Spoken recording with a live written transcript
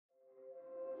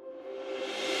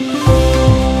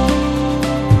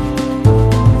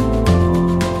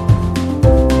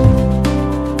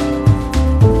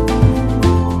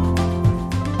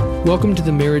Welcome to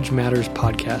the Marriage Matters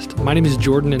podcast. My name is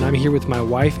Jordan, and I'm here with my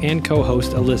wife and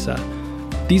co-host, Alyssa.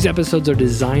 These episodes are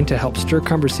designed to help stir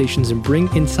conversations and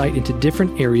bring insight into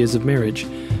different areas of marriage.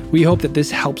 We hope that this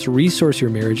helps resource your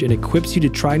marriage and equips you to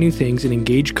try new things and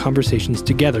engage conversations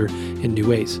together in new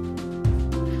ways.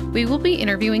 We will be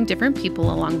interviewing different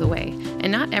people along the way, and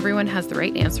not everyone has the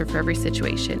right answer for every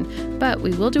situation, but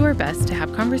we will do our best to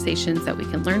have conversations that we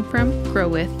can learn from, grow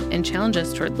with, and challenge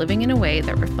us toward living in a way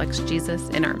that reflects Jesus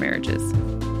in our marriages.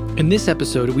 In this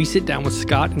episode, we sit down with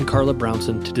Scott and Carla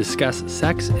Brownson to discuss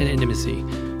sex and intimacy.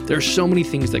 There are so many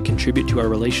things that contribute to our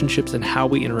relationships and how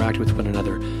we interact with one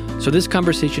another, so this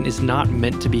conversation is not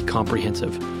meant to be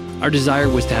comprehensive. Our desire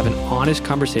was to have an honest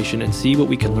conversation and see what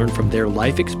we can learn from their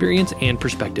life experience and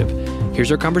perspective.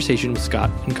 Here's our conversation with Scott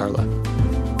and Carla.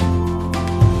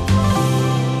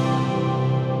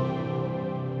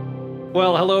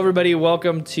 Well, hello, everybody.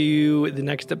 Welcome to the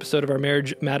next episode of our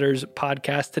Marriage Matters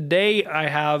podcast. Today, I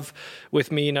have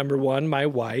with me, number one, my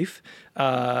wife,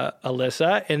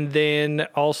 Alyssa, and then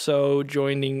also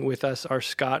joining with us are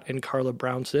Scott and Carla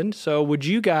Brownson. So would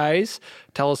you guys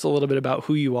tell us a little bit about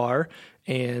who you are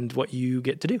and what you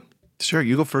get to do? Sure.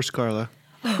 You go first, Carla.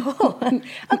 Oh,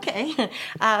 okay.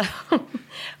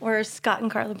 We're Scott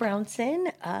and Carla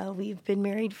Brownson. We've been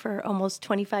married for almost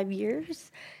 25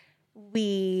 years.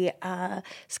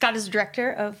 Scott is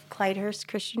director of Clydehurst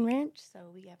Christian Ranch, so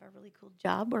we have a really cool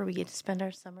job where we get to spend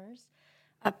our summers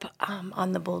up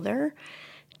on the boulder,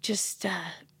 just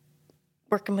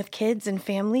working with kids and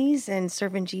families and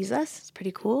serving Jesus. It's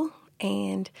pretty cool.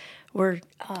 And we're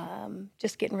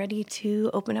just getting ready to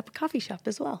open up a coffee shop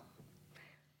as well.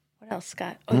 What else,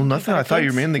 Scott? Well, nothing. I thought you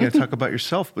were mainly going to talk about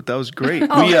yourself, but that was great. We've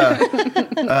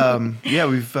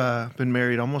been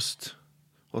married almost,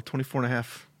 24 and a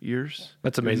half years.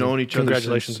 That's amazing. We've known each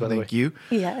Congratulations, other since, by the way. Thank you.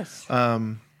 Yes.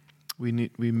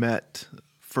 We met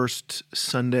first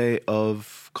Sunday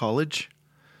of college,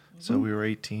 so we were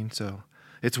 18. So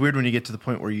it's weird when you get to the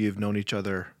point where you've known each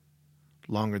other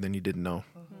longer than you didn't know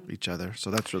each other.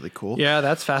 So that's really cool. Yeah,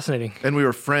 that's fascinating. And we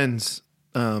were friends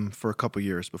for a couple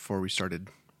years before we started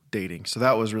dating. So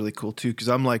that was really cool too, because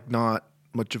I'm like not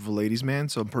much of a ladies' man,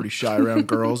 so I'm pretty shy around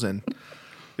girls, and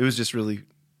it was just really,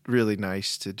 really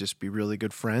nice to just be really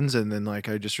good friends. And then I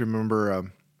just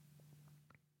remember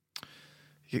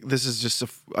this is just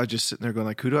I just sitting there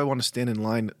going who do I want to stand in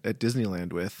line at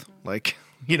Disneyland with?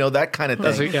 That kind of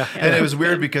thing. Yeah. And it was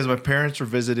weird because my parents were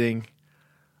visiting,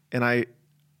 and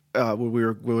we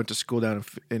went to school down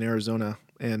in Arizona,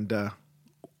 and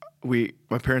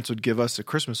my parents would give us a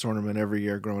Christmas ornament every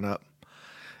year growing up.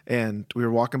 And we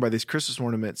were walking by these Christmas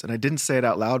ornaments, and I didn't say it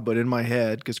out loud, but in my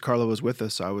head, because Carla was with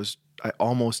us, I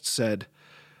almost said,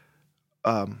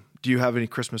 do you have any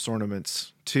Christmas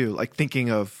ornaments too? Like thinking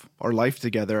of our life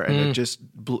together, and it just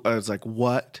I was like,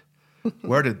 what?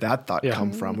 Where did that thought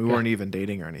come from? We weren't even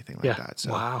dating or anything like that.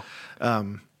 So, wow.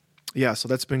 So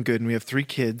that's been good. And we have 3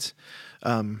 kids.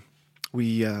 I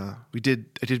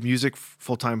did music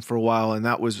full time for a while, and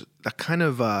that kind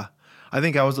of, I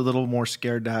think I was a little more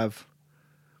scared to have,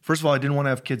 first of all, I didn't want to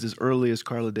have kids as early as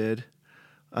Carla did.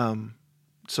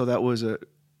 So that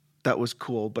was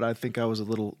cool, but I think I was a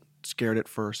little scared at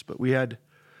first. But we had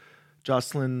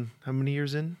Jocelyn, how many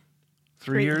years in?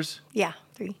 3 years? Yeah,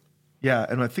 3. Yeah,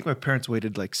 and I think my parents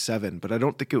waited 7, but I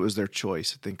don't think it was their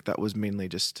choice. I think that was mainly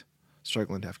just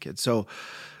struggling to have kids. So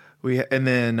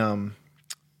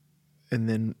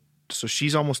so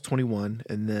she's almost 21,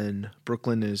 and then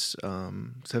Brooklyn is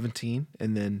 17,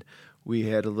 and then we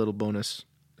had a little bonus,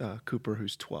 Cooper,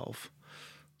 who's 12.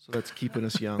 So that's keeping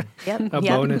us young. Yep.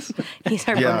 Bonus. He's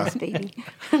our bonus baby.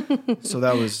 So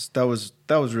that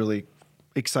was really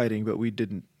exciting, but we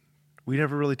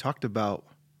never really talked about.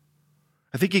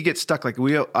 I think you get stuck.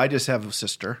 I just have a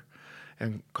sister,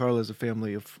 and Carla's a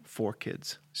family of 4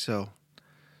 kids. So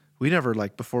we never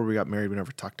before we got married, we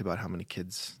never talked about how many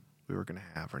kids we were going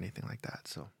to have or anything like that.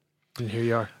 So, and here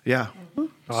you are. Yeah.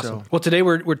 Awesome. Well, today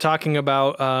we're talking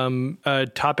about a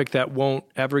topic that won't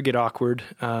ever get awkward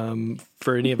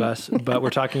for any of us, but we're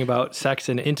talking about sex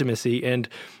and intimacy. And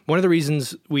one of the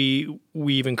reasons we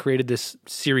even created this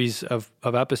series of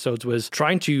episodes was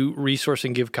trying to resource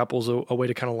and give couples a way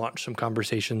to kind of launch some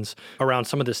conversations around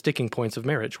some of the sticking points of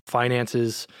marriage: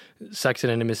 finances, sex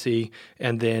and intimacy,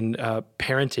 and then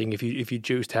parenting if you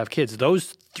choose to have kids.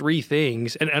 Those 3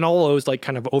 things, and all those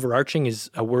kind of overarching is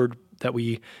a word that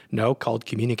we know called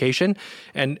communication.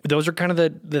 And those are kind of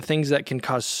the things that can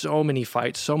cause so many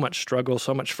fights, so much struggle,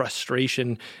 so much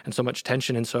frustration, and so much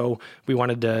tension. And so we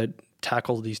wanted to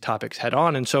tackle these topics head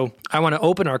on. And so I want to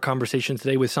open our conversation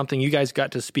today with something you guys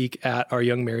got to speak at our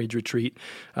Young Marriage Retreat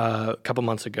a couple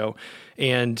months ago.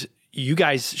 And you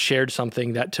guys shared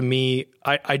something that to me,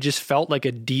 I just felt like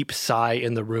a deep sigh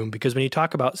in the room, because when you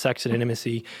talk about sex and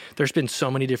intimacy, there's been so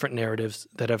many different narratives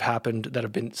that have happened that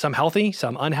have been some healthy,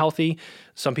 some unhealthy.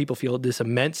 Some people feel this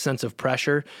immense sense of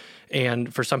pressure.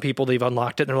 And for some people, they've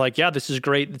unlocked it and they're like, yeah, this is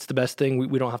great. It's the best thing.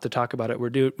 We don't have to talk about it. We're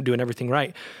doing everything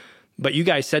right. But you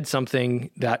guys said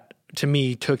something that to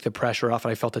me took the pressure off,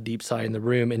 and I felt a deep sigh in the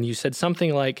room. And you said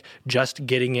something like, just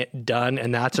getting it done,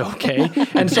 and that's okay.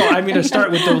 And so I'm going to start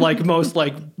with the most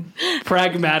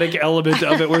pragmatic element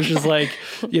of it, where it's just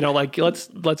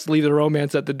let's leave the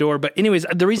romance at the door. But anyways,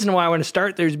 the reason why I want to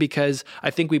start there is because I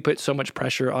think we put so much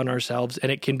pressure on ourselves,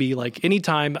 and it can be like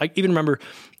anytime. I even remember,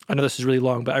 I know this is really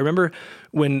long, but I remember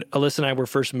when Alyssa and I were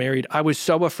first married, I was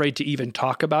so afraid to even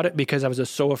talk about it, because I was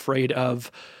so afraid of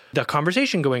the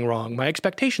conversation going wrong, my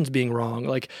expectations being wrong.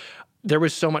 Like, there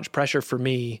was so much pressure for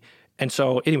me. And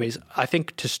so anyways, I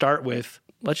think to start with,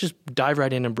 let's just dive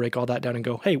right in and break all that down and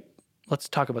go, hey, let's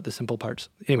talk about the simple parts.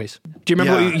 Anyways, do you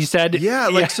remember what you said? Yeah.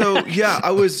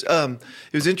 I was, it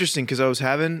was interesting because I was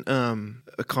having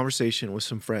a conversation with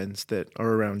some friends that are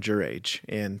around your age,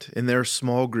 and in their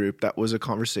small group, that was a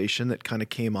conversation that kind of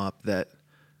came up that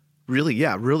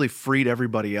really freed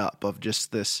everybody up of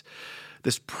just this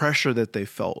pressure that they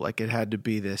felt like it had to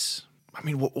be this. I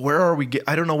mean,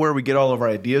 I don't know where we get all of our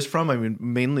ideas from. I mean,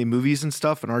 mainly movies and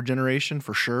stuff in our generation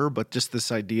for sure, but just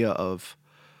this idea of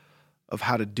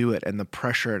how to do it and the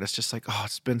pressure. And it's just like, oh,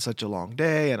 it's been such a long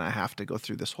day and I have to go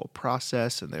through this whole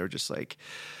process. And they were just like,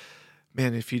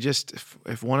 man,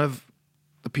 if one of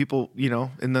the people,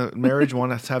 in the marriage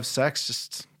want to have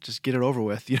sex, just get it over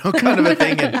with, kind of a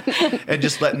thing. And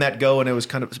just letting that go. And it was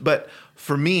but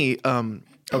for me,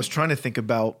 I was trying to think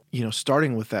about,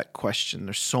 starting with that question.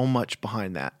 There's so much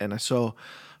behind that. And so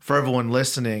for everyone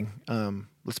listening,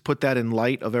 let's put that in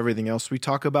light of everything else we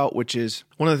talk about, which is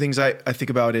one of the things I think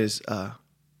about is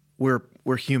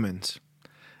we're humans.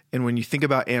 And when you think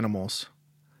about animals,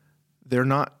 they're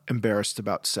not embarrassed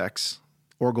about sex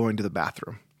or going to the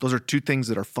bathroom. Those are two things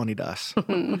that are funny to us.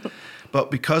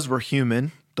 But because we're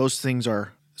human, those things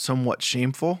are somewhat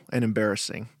shameful and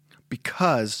embarrassing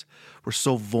because we're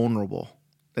so vulnerable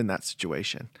in that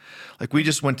situation. Like, we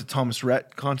just went to Thomas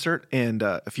Rhett concert, and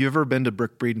if you've ever been to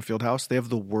Brick Breed and Fieldhouse, they have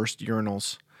the worst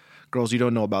urinals. Girls, you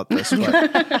don't know about this,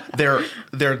 but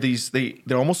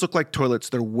they almost look like toilets.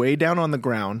 They're way down on the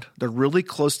ground. They're really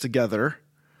close together,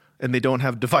 and they don't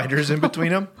have dividers in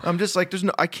between them. I'm just like,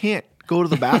 I can't go to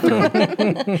the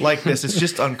bathroom like this. It's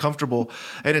just uncomfortable.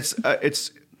 And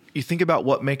it's you think about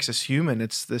what makes us human.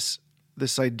 It's this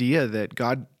idea that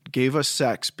God gave us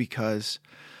sex because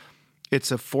it's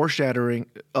a foreshadowing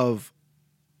of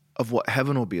what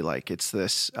heaven will be like. It's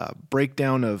this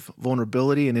breakdown of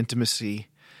vulnerability and intimacy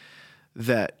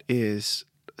that is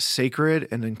sacred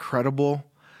and incredible.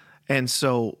 And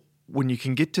so when you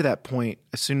can get to that point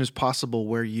as soon as possible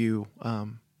where you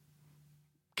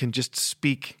can just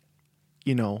speak,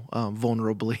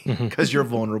 vulnerably because you're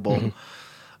vulnerable,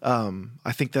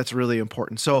 I think that's really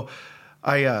important. So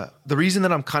the reason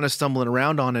that I'm kind of stumbling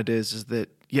around on it is that,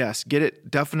 yes,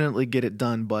 definitely get it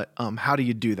done, but how do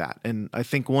you do that? And I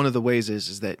think one of the ways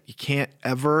is that you can't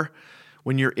ever,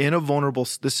 when you're in a vulnerable,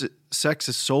 sex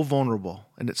is so vulnerable,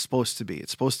 and it's supposed to be.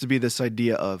 It's supposed to be this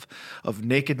idea of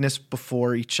nakedness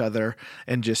before each other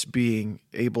and just being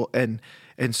able, and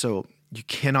so you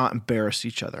cannot embarrass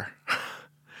each other.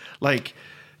 Like,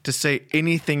 to say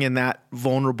anything in that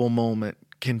vulnerable moment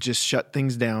can just shut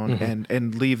things down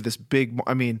and leave this big,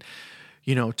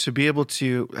 to be able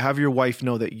to have your wife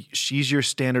know that she's your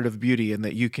standard of beauty and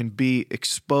that you can be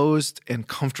exposed and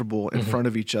comfortable in front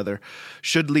of each other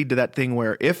should lead to that thing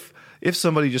where if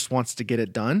somebody just wants to get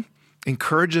it done,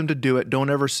 encourage them to do it. Don't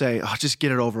ever say, oh, just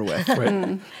get it over with.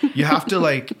 Right. You have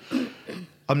to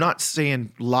I'm not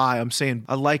saying lie. I'm saying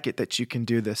I like it that you can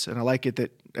do this, and I like it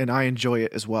and I enjoy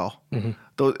it as well.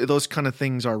 Those kind of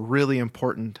things are really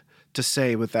important to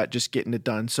say with that, just getting it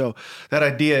done. So that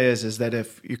idea is that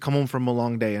if you come home from a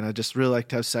long day and I just really like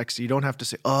to have sex, you don't have to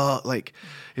say,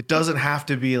 it doesn't have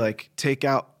to be like, take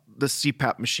out the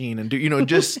CPAP machine and do,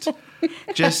 just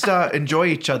enjoy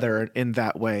each other in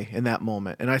that way, in that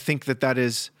moment. And I think that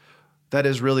is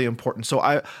really important. So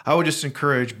I would just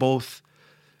encourage both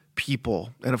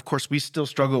people. And of course we still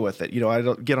struggle with it. I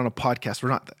don't get on a podcast. We're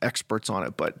not the experts on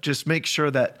it, but just make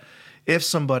sure that if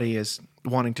somebody is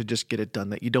wanting to just get it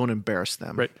done, that you don't embarrass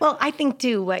them. Right. Well, I think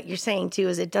too, what you're saying too,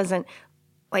 is it doesn't,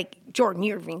 like Jordan,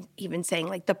 you're even saying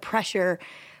like the pressure,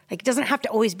 like it doesn't have to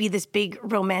always be this big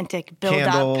romantic build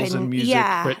Candles up and music.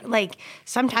 Yeah. Right. Like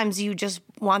sometimes you just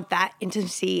want that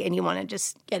intimacy and you want to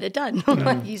just get it done.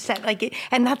 Like you said,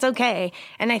 and that's okay.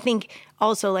 And I think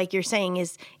also, like you're saying,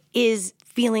 is is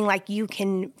feeling like you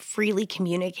can freely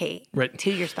communicate Right.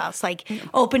 to your spouse, like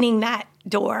opening that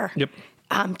door Yep.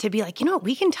 to be like,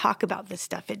 we can talk about this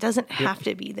stuff. It doesn't have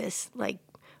to be this like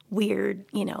weird,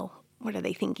 what are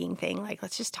they thinking thing? Like,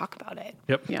 let's just talk about it.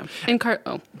 Yep. Yeah. And Go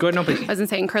ahead. No, please. I was going to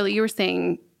say, and Carla, you were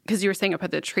saying, because you were saying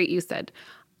about the trait you said,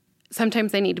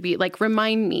 sometimes I need to be like,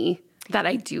 remind me that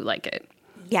I do like it.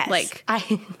 Yes. Like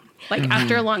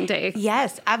after a long day.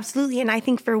 Yes, absolutely. And I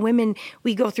think for women,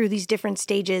 we go through these different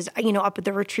stages. Up at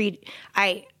the retreat,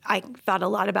 I thought a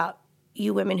lot about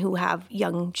you women who have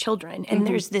young children. And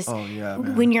there's this,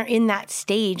 when you're in that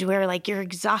stage where like you're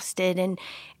exhausted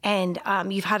and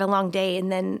you've had a long day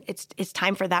and then it's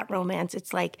time for that romance.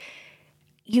 It's like,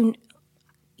 you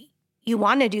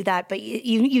want to do that, but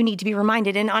you need to be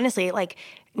reminded. And honestly, like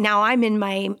now I'm in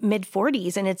my mid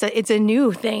 40s and it's a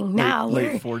new thing now.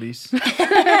 Late 40s.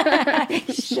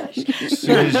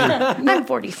 Shush. I'm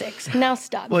 46. Now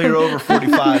stop. Well, you're over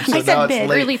 45, so I said now it's mid.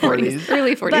 late Early 40s.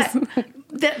 Early 40s.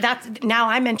 But that's now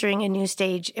I'm entering a new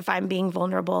stage if I'm being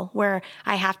vulnerable where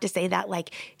I have to say that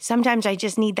like sometimes I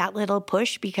just need that little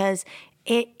push because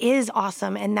it is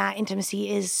awesome and that intimacy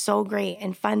is so great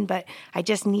and fun, but I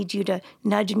just need you to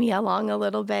nudge me along a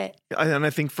little bit. And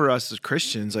I think for us as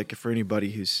Christians, like for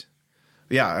anybody who's,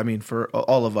 for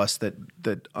all of us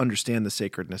that understand the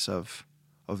sacredness of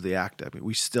the act,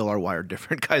 we still are wired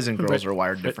different. Guys and girls are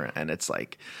wired different. And it's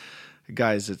like,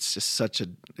 guys, it's just such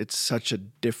a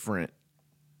different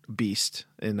beast.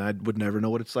 And I would never know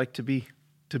what it's like to be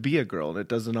a girl. And it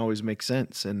doesn't always make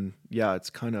sense. And yeah, it's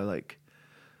kind of like,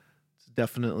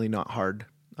 definitely not hard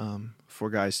for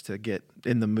guys to get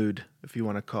in the mood, if you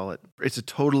want to call it. It's a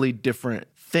totally different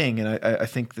thing, and I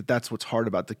think that's what's hard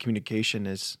about the communication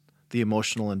is the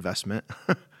emotional investment.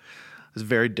 It's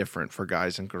very different for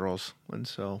guys and girls, and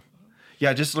so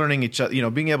just learning each other,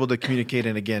 being able to communicate,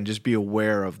 and again, just be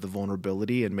aware of the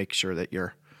vulnerability and make sure that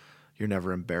you're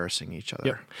never embarrassing each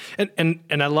other. Yeah.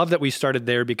 And I love that we started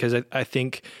there because I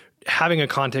think having a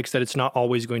context that it's not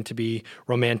always going to be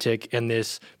romantic and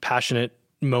this passionate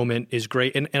moment is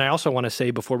great. And I also want to say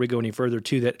before we go any further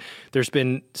too, that there's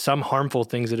been some harmful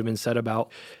things that have been said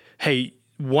about, hey,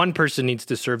 one person needs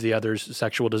to serve the other's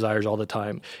sexual desires all the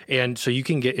time. And so you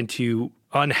can get into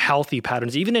unhealthy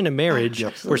patterns, even in a marriage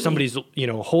where somebody's,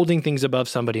 holding things above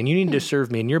somebody and you need to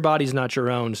serve me and your body's not your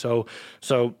own. So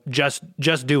just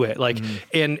do it. Like,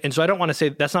 and so I don't want to say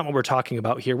that's not what we're talking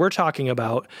about here. We're talking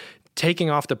about taking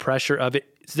off the pressure of it.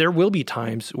 There will be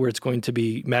times where it's going to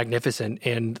be magnificent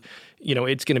and,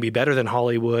 it's going to be better than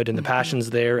Hollywood and the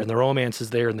passion's there and the romance is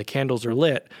there and the candles are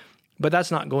lit. But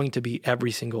that's not going to be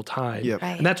every single time. Yep.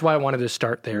 Right. And that's why I wanted to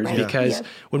start there because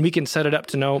when we can set it up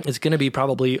to know it's going to be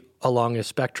probably along a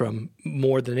spectrum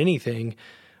more than anything,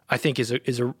 I think is a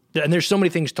and there's so many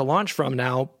things to launch from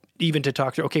now, even to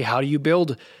talk to, okay, how do you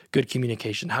build good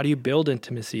communication? How do you build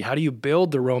intimacy? How do you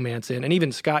build the romance in? And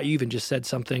even Scott, you even just said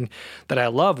something that I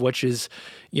love, which is,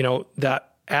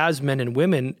 that as men and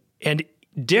women and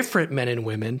different men and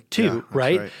women too,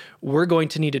 right? We're going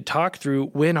to need to talk through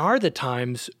when are the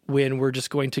times when we're just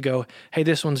going to go, hey,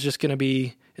 this one's just going to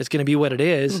be, it's going to be what it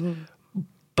is,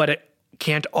 but it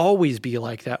can't always be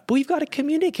like that. But we've got to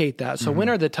communicate that. So when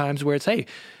are the times where it's, hey,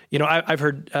 I've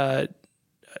heard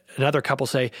another couple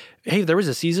say, hey, there was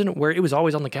a season where it was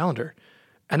always on the calendar.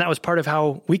 And that was part of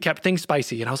how we kept things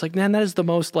spicy. And I was like, man, that is the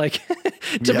most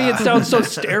to me, it sounds so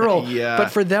sterile. But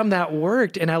for them, that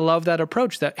worked. And I love that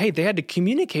approach that, hey, they had to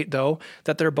communicate, though,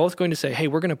 that they're both going to say, hey,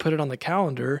 we're going to put it on the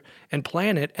calendar and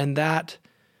plan it. And that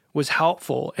was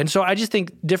helpful. And so I just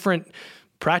think different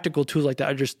practical tools like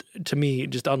that are to me,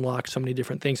 unlock so many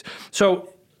different things.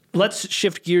 So let's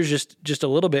shift gears just a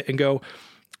little bit and go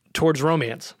towards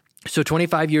romance. So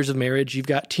 25 years of marriage, you've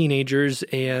got teenagers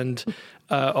and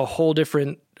a whole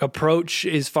different approach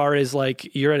as far as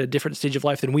like you're at a different stage of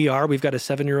life than we are. We've got a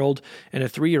 7-year-old and a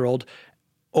 3-year-old.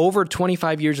 Over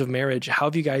 25 years of marriage, how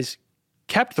have you guys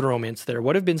kept the romance there?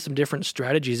 What have been some different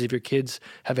strategies if your kids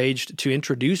have aged to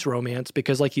introduce romance?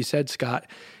 Because like you said, Scott,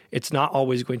 it's not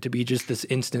always going to be just this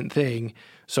instant thing.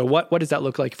 So what does that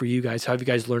look like for you guys? How have you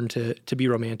guys learned to be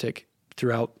romantic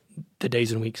throughout the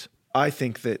days and weeks? I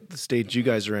think that the stage you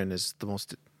guys are in is the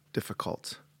most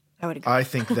difficult. I would agree. I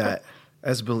think that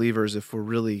as believers, if we're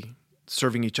really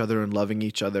serving each other and loving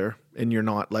each other, and you're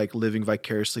not like living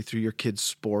vicariously through your kids'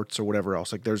 sports or whatever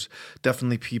else, like there's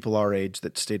definitely people our age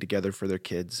that stay together for their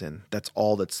kids, and that's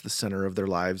the center of their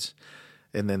lives.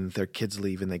 And then their kids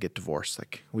leave and they get divorced.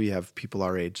 Like we have people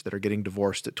our age that are getting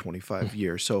divorced at 25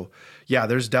 years. So yeah,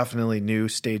 there's definitely new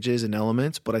stages and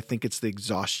elements, but I think it's the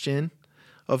exhaustion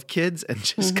of kids and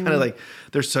just kind of like,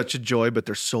 they're such a joy, but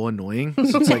they're so annoying.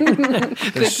 So it's like,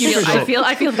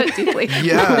 I feel that deeply.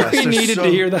 yeah, We needed to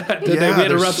hear that today. Yeah, We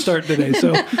had a rough start today.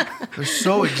 So they're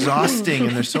so exhausting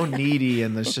and they're so needy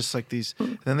and there's just like these,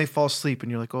 and then they fall asleep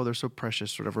and you're like, oh, they're so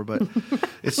precious or whatever. But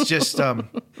it's just,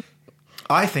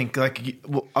 I think like,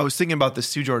 I was thinking about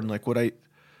this too, Jordan, like what I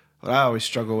always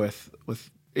struggle with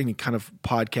any kind of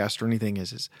podcast or anything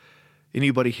is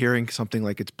anybody hearing something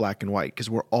like it's black and white, because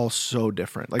we're all so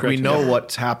different. Like Correct. we know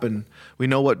what's happened. We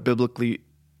know what biblically,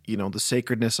 the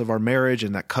sacredness of our marriage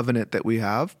and that covenant that we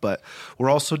have, but we're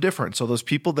all so different. So those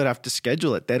people that have to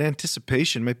schedule it, that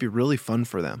anticipation might be really fun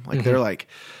for them. Like they're like,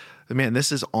 man,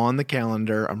 this is on the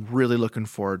calendar. I'm really looking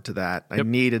forward to that. I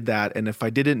needed that. And if I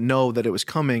didn't know that it was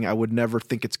coming, I would never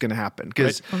think it's going to happen.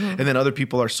 And then other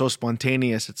people are so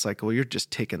spontaneous. It's like, well, you're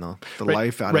just taking the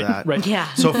life out of that. Right.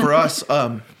 Yeah. So for us,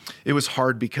 it was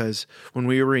hard because when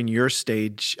we were in your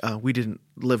stage, we didn't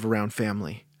live around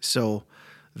family. So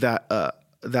that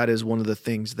is one of the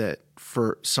things that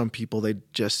for some people, they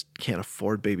just can't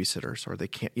afford babysitters or they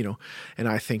can't, and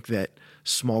I think that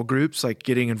small groups, like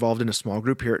getting involved in a small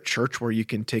group here at church where you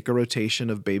can take a rotation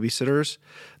of babysitters,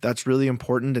 that's really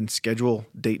important, and schedule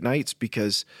date nights,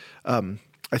 because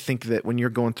I think that when you're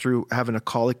going through having a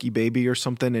colicky baby or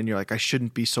something and you're like, I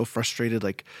shouldn't be so frustrated.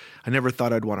 Like I never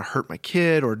thought I'd want to hurt my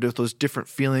kid, or those different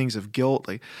feelings of guilt,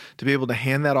 like to be able to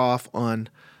hand that off on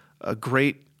a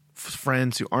great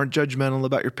friends who aren't judgmental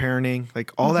about your parenting,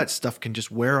 like all that stuff can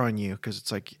just wear on you, because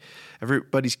it's like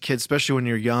everybody's kid, especially when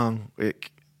you're young,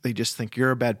 they just think you're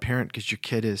a bad parent because your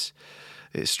kid is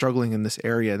struggling in this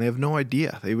area, and they have no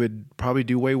idea. They would probably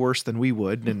do way worse than we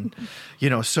would, and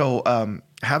so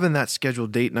having that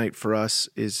scheduled date night for us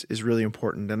is really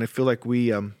important, and I feel like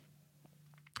we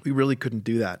really couldn't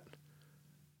do that,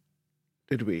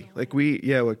 did we? Like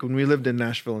like when we lived in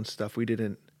Nashville and stuff,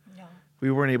 we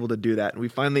weren't able to do that. And we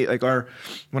finally,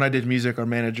 when I did music, our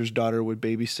manager's daughter would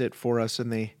babysit for us,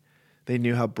 and they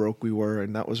knew how broke we were,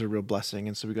 and that was a real blessing.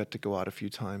 And so we got to go out a few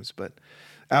times. But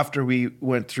after we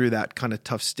went through that kind of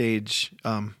tough stage,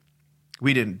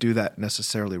 we didn't do that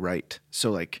necessarily right.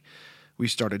 So we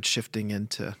started shifting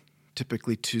into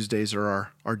typically Tuesdays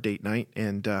are our date night.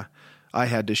 And I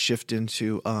had to shift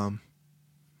into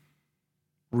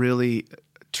really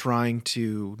trying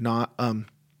to not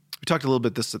we talked a little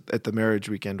bit this at the marriage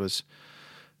weekend, was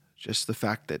just the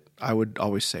fact that I would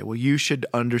always say, well, you should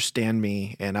understand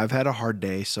me, and I've had a hard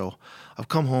day, so I've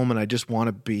come home and I just want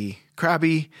to be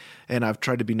crabby, and I've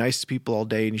tried to be nice to people all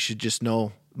day, and you should just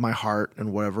know my heart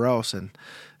and whatever else. And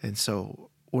so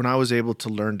when I was able to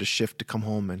learn to shift to come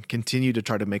home and continue to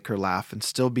try to make her laugh and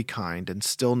still be kind and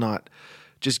still not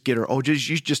just get her, you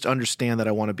just understand that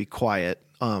I want to be quiet,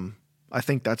 I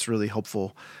think that's really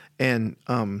helpful. And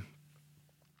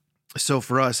so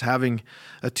for us, having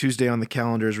a Tuesday on the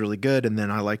calendar is really good. And then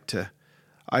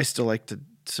I still like to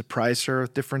surprise her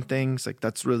with different things. Like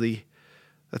that's really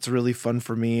fun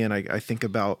for me. And I think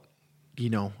about,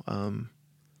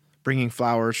 bringing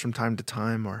flowers from time to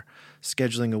time, or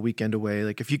scheduling a weekend away.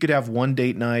 Like if you could have one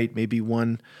date night, maybe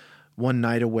one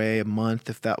night away a month,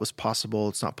 if that was possible.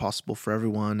 It's not possible for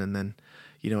everyone. And then,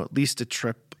 at least a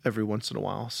trip every once in a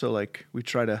while. So we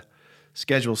try to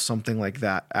schedule something like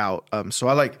that out.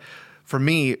 For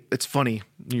me, it's funny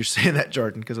you're saying that,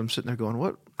 Jordan, because I'm sitting there going,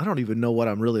 what? I don't even know what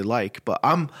I'm really like, but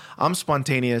I'm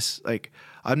spontaneous. Like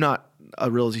I'm not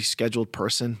a really scheduled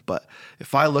person, but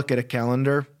if I look at a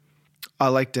calendar, I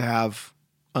like to have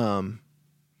a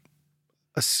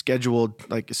scheduled,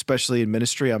 especially in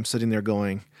ministry, I'm sitting there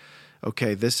going,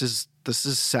 okay, this is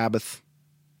Sabbath.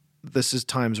 This is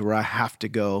times where I have to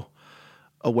go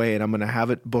away, and I'm going to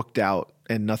have it booked out,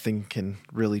 and nothing can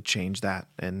really change that.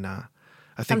 And I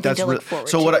think that's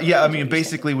really,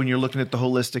 basically when you're looking at the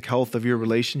holistic health of your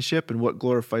relationship and what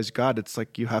glorifies God, it's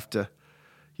like you have to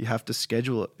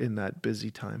schedule it in that busy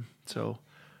time. So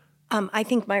I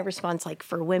think my response,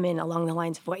 for women along the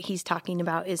lines of what he's talking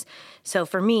about, is, so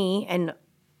for me, and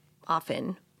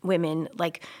often women,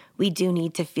 we do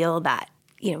need to feel that,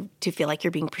 to feel like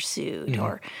you're being pursued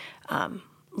or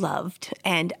loved.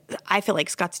 And I feel like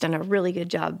Scott's done a really good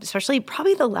job, especially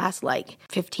probably the last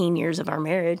 15 years of our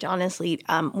marriage, honestly,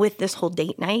 with this whole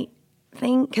date night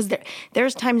thing. Because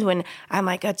there's times when I'm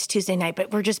like, oh, it's Tuesday night,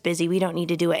 but we're just busy. We don't need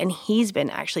to do it. And he's been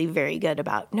actually very good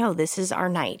about, no, this is our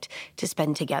night to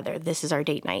spend together. This is our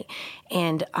date night.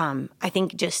 And I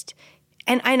think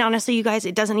and honestly, you guys,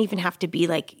 it doesn't even have to be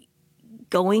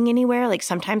going anywhere.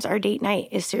 Sometimes our date night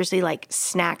is seriously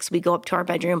snacks. We go up to our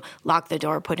bedroom, lock the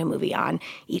door, put a movie on,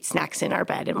 eat snacks in our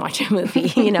bed and watch a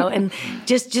movie, and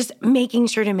just making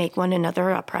sure to make one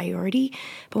another a priority.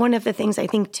 But one of the things I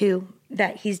think too,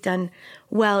 that he's done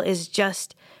well is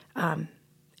just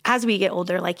as we get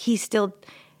older, like he still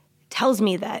tells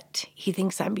me that he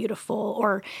thinks I'm beautiful,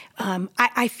 or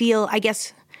I feel, I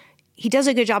guess he does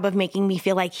a good job of making me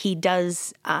feel like he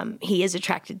is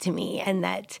attracted to me, and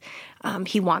that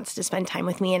he wants to spend time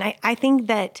with me. And I think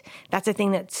that that's a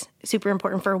thing that's super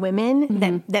important for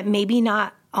women that maybe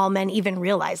not all men even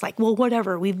realize. Like, well,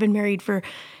 whatever, we've been married for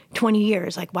 20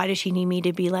 years. Like, why does she need me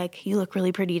to be like, you look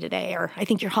really pretty today, or I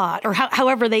think you're hot, or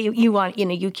however you want,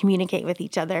 you communicate with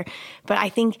each other. But I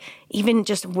think even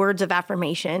just words of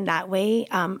affirmation that way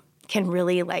can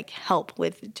really like help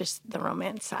with just the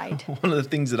romance side. One of the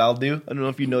things that I'll do, I don't know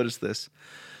if you noticed this,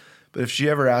 but if she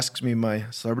ever asks me my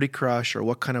celebrity crush or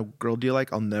what kind of girl do you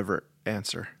like, I'll never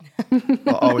answer.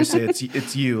 I'll always say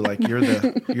it's you, like you're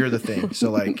the thing.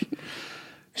 So like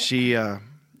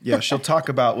she'll talk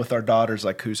about with our daughters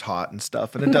like who's hot and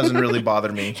stuff, and it doesn't really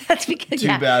bother me. That's because too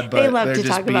bad, but they love they're to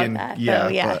just talk being, about that.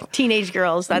 Yeah, but teenage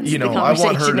girls. That's the conversation I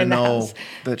want her to in the know house.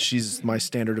 that she's my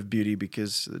standard of beauty,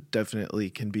 because it definitely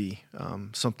can be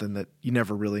something that you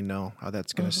never really know how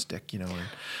that's going to stick. And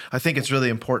I think it's really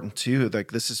important too.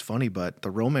 Like, this is funny, but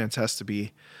the romance has to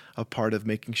be a part of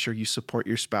making sure you support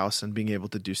your spouse and being able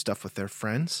to do stuff with their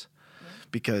friends,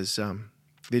 because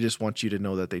they just want you to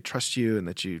know that they trust you and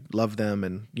that you love them,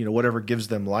 and whatever gives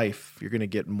them life, you're going to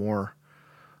get more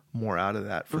out of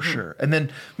that for sure. And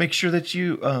then make sure that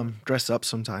you dress up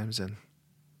sometimes and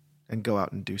go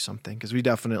out and do something, because we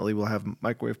definitely will have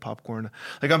microwave popcorn.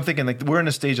 Like, I'm thinking, like, we're in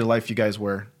a stage of life, you guys,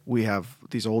 where we have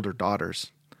these older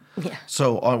daughters. Yeah.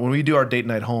 So when we do our date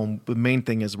night home, the main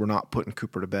thing is we're not putting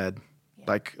Cooper to bed. Yeah.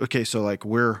 Like, okay, so like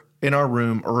we're in our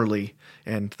room early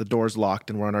and the door's locked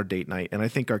and we're on our date night. And I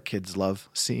think our kids love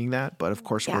seeing that, but of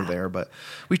course we're there. But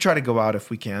we try to go out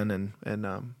if we can,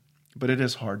 but it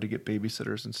is hard to get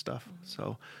babysitters and stuff.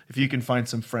 So if you can find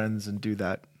some friends and do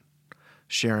that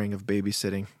sharing of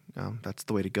babysitting, that's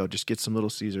the way to go. Just get some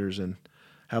Little Caesars and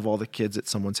have all the kids at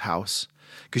someone's house.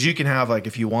 Because you can have, like,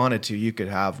 if you wanted to, you could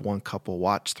have one couple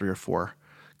watch 3 or 4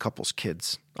 couples'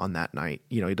 kids on that night.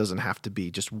 It doesn't have to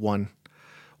be just one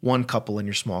couple in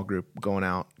your small group going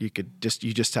out. You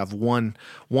just have one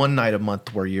night a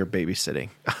month where you're babysitting.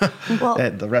 Well,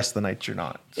 and the rest of the nights you're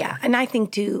not. So. Yeah, and I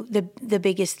think too the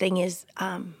biggest thing is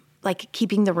like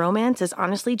keeping the romance is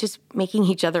honestly just making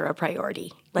each other a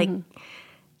priority. Like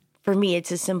for me,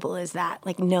 it's as simple as that.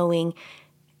 Like knowing,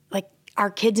 like our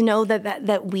kids know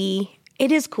that we.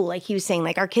 It is cool, like he was saying,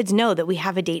 like our kids know that we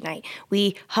have a date night.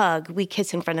 We hug, we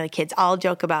kiss in front of the kids. I'll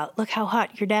joke about, look how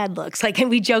hot your dad looks. Like, and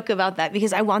we joke about that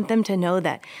because I want them to know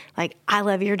that, like, I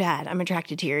love your dad. I'm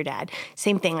attracted to your dad.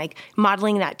 Same thing, like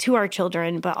modeling that to our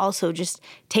children, but also just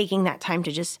taking that time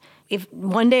to just, if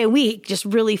one day a week, just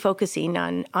really focusing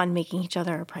on making each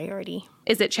other a priority.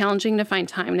 Is it challenging to find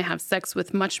time to have sex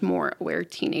with much more aware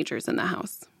teenagers in the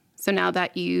house? So now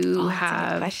that you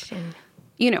have, question.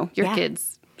 Your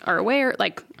kids are aware,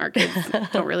 like our kids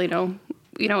don't really know,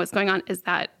 what's going on. Is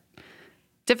that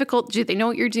difficult? Do they know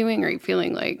what you're doing? Or are you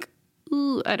feeling like,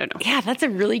 ooh, I don't know. Yeah, that's a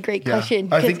really great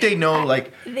question. I think they know,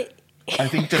 I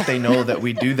think that they know that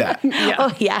we do that. Yeah.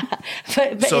 Oh yeah.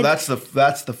 But so that's the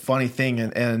funny thing.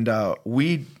 And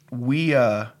we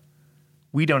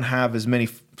don't have as many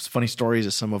funny stories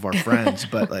as some of our friends,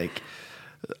 but like,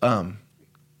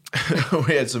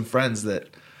 we had some friends that,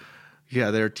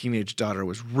 their teenage daughter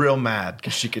was real mad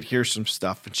because she could hear some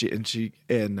stuff,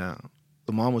 and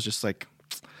the mom was just like,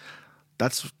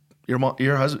 "That's your mom,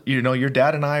 your husband. Your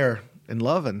dad and I are in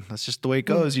love, and that's just the way it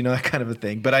goes." That kind of a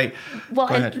thing. But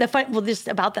just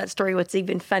about that story, what's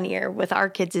even funnier with our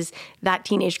kids is that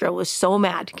teenage girl was so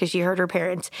mad because she heard her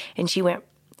parents, and she went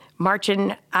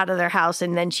marching out of their house,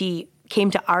 and then she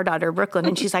came to our daughter Brooklyn,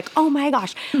 and she's like, "Oh my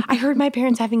gosh, I heard my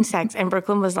parents having sex," and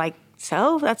Brooklyn was like,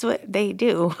 so that's what they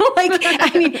do.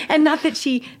 And not that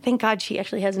thank God she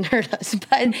actually hasn't heard us,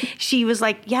 but she was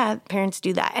like, yeah, parents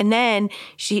do that. And then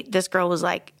this girl was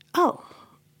like, oh,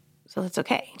 so that's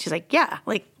okay. She's like, yeah,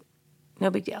 like no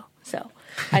big deal. So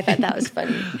I thought that was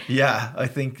funny. Yeah. I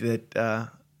think that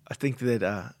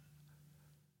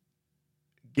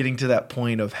getting to that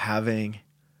point of having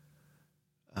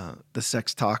the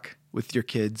sex talk with your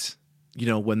kids,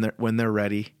 when they're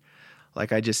ready,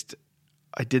 like I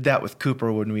did that with Cooper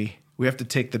when we have to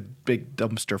take the big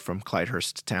dumpster from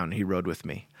Clydehurst to town. And he rode with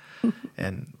me.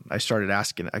 And I started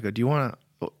asking, I go,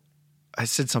 I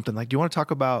said something like, do you want to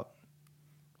talk about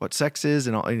what sex is?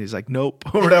 And he's like, nope,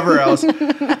 or whatever else. And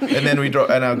then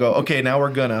and I'll go, okay, now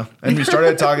we're gonna. And we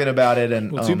started talking about it.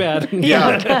 And well, too bad.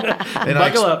 Yeah. And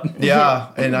buckle up.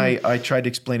 Yeah. And I tried to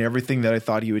explain everything that I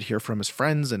thought he would hear from his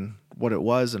friends and what it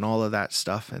was and all of that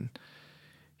stuff. And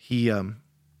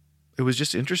it it was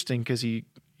just interesting because he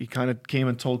kind of came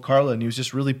and told Carla, and he was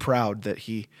just really proud that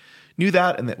he knew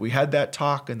that and that we had that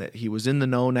talk and that he was in the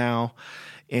know now.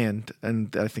 And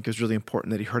I think it was really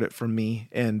important that he heard it from me.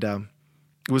 And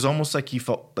it was almost like he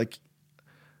felt like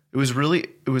it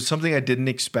was something I didn't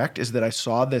expect, is that I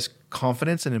saw this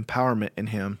confidence and empowerment in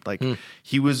him. Like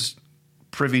he was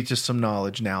privy to some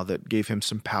knowledge now that gave him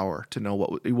some power to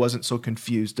know he wasn't so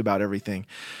confused about everything.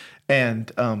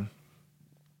 And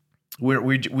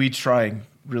we try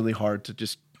really hard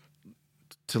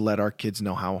to let our kids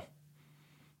know how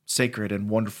sacred and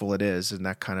wonderful it is and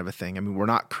that kind of a thing. I mean, we're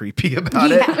not creepy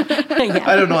about it.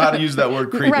 I don't know how to use that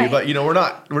word creepy, but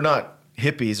we're not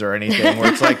hippies or anything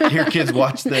where it's like, here, kids,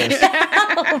 watch this.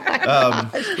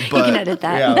 But you can edit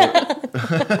that.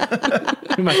 Yeah.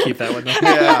 We might keep that one.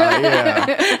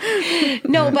 Yeah.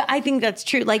 No, but I think that's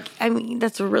true. Like, I mean,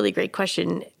 that's a really great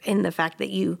question in the fact that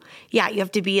you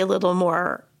have to be a little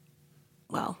more,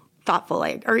 thoughtful,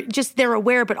 like, or just they're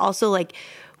aware, but also like,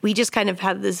 we just kind of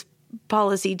have this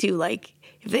policy too, like,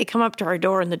 if they come up to our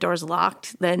door and the door's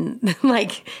locked, then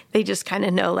like they just kind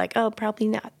of know, like, oh, probably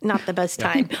not the best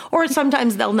time. Or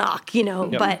sometimes they'll knock,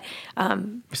 but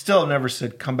we still have never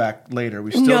said come back later. We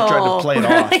still tried to play it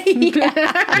off. I'm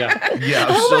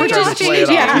still trying to play it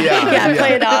off.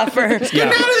 Play it off first. Get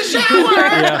out of the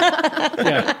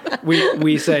shower.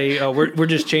 We say we're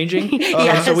just changing,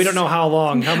 so we don't know how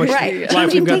long, how much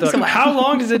life we've got. How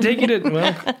long does it take you to?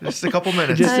 Just a couple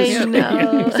minutes. I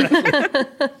know.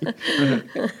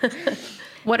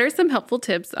 What are some helpful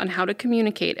tips on how to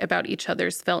communicate about each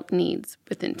other's felt needs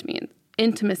with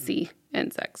intimacy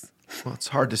and sex? Well, it's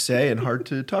hard to say and hard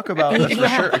to talk about, that's for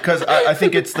sure. Because I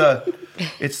think it's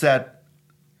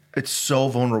so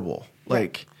vulnerable.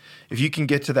 Like, if you can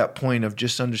get to that point of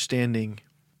just understanding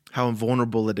how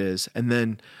vulnerable it is, and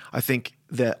then I think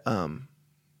that,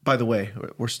 by the way,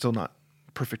 we're still not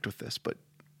perfect with this, but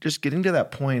just getting to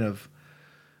that point of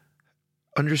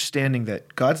understanding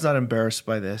that God's not embarrassed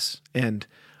by this. And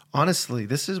honestly,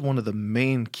 this is one of the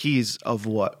main keys of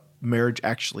what marriage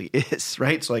actually is,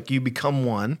 right? So like you become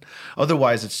one.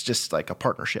 Otherwise, it's just like a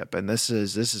partnership. And this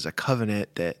is a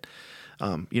covenant that,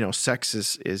 sex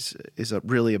is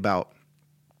really about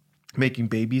making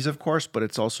babies, of course, but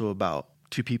it's also about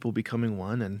two people becoming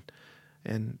one.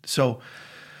 And so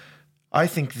I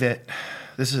think that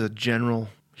this is a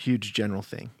huge general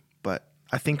thing. But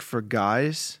I think for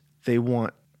guys, they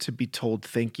want to be told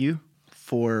thank you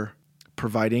for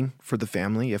providing for the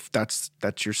family, if that's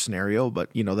your scenario. But,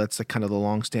 that's the kind of the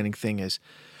long-standing thing is,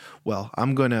 well,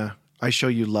 I show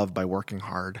you love by working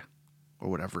hard or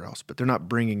whatever else. But they're not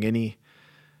bringing any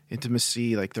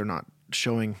intimacy, like they're not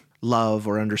showing love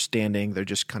or understanding. They're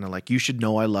just kind of like, you should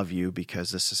know I love you because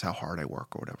this is how hard I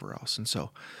work or whatever else. And so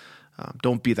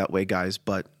don't be that way, guys.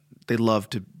 But they love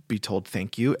to be told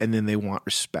thank you, and then they want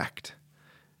respect.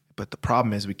 But the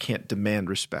problem is we can't demand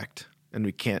respect, and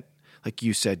we can't, like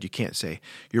you said, you can't say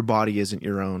your body isn't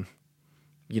your own,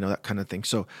 that kind of thing.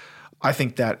 So I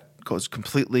think that goes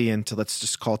completely into, let's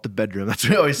just call it the bedroom. That's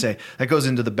what we always say. That goes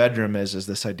into the bedroom is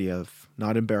this idea of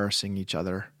not embarrassing each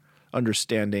other,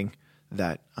 understanding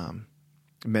that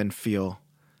men feel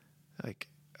like,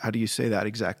 how do you say that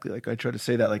exactly? Like I try to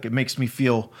say that, like it makes me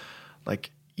feel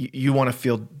like you want to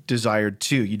feel desired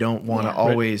too. You don't want to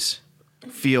always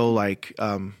feel like,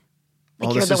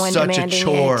 this is such a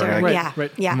chore.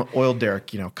 I'm an oil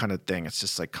derrick, kind of thing. It's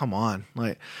just like, come on.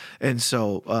 Like, and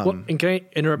so, and can I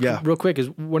interrupt real quick? Is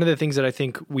one of the things that I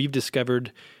think we've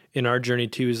discovered in our journey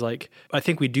too is like, I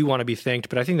think we do want to be thanked,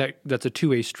 but I think that's a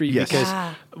two-way street because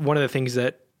one of the things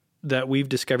that we've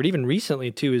discovered even recently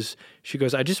too is she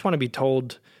goes, I just want to be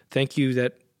told thank you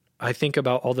that I think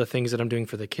about all the things that I'm doing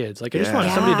for the kids. Like I just want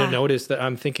somebody to notice that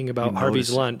I'm thinking about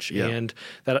Harvey's lunch and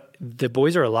that the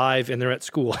boys are alive and they're at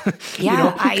school.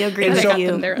 I agree with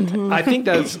you. I think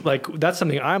that's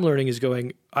something I'm learning is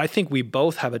going, I think we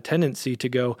both have a tendency to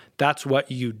go, that's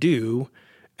what you do.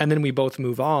 And then we both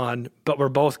move on, but we're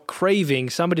both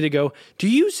craving somebody to go, do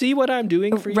you see what I'm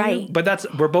doing for you? Right. But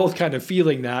we're both kind of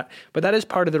feeling that. But that is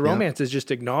part of the romance is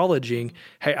just acknowledging,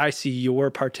 hey, I see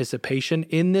your participation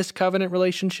in this covenant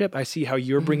relationship. I see how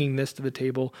you're bringing this to the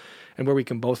table, and where we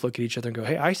can both look at each other and go,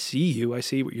 hey, I see you. I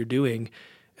see what you're doing,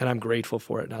 and I'm grateful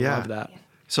for it. And I love that. Yeah.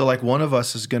 So like one of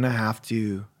us is going to have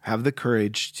the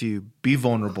courage to be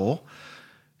vulnerable,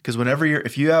 because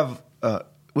if you have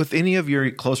with any of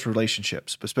your close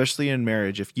relationships, especially in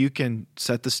marriage, if you can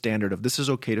set the standard of this is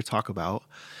okay to talk about,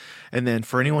 and then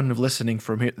for anyone listening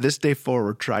from this day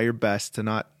forward, try your best to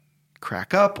not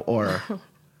crack up or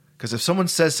because if someone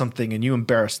says something and you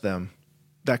embarrass them,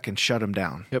 that can shut them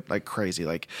down like crazy.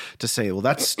 Like to say, well,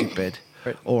 that's stupid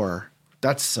or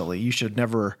that's silly. You should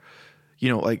never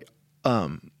like,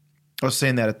 I was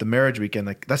saying that at the marriage weekend,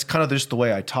 like that's kind of just the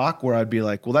way I talk, where I'd be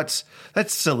like, well, that's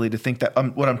silly to think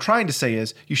that. What I'm trying to say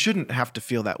is you shouldn't have to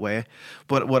feel that way.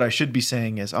 But what I should be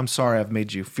saying is, I'm sorry I've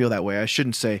made you feel that way. I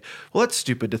shouldn't say, well, that's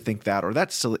stupid to think that, or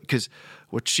that's silly. Because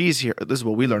what she's here, this is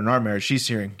what we learned in our marriage. She's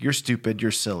hearing, you're stupid, you're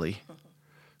silly.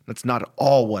 That's not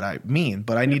all what I mean,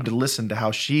 but I need to listen to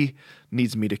how she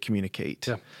needs me to communicate.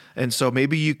 Yeah. And so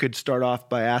maybe you could start off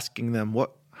by asking them,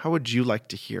 how would you like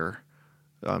to hear?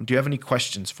 Do you have any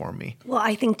questions for me? Well,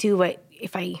 I think too,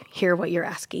 if I hear what you're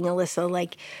asking, Alyssa,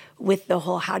 like with the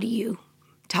whole, how do you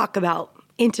talk about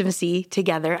intimacy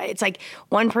together? It's like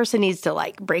one person needs to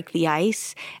like break the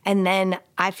ice. And then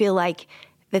I feel like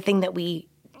the thing that we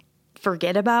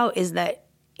forget about is that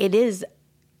it is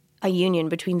a union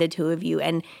between the two of you.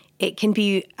 And it can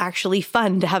be actually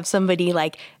fun to have somebody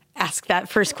like ask that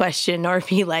first question or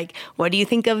be like, what do you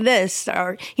think of this?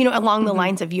 Or, along the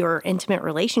lines of your intimate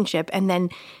relationship. And then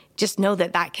just know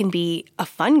that that can be a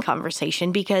fun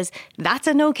conversation because that's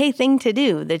an okay thing to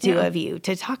do, the two of you,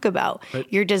 to talk about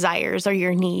your desires or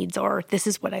your needs or this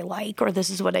is what I like or this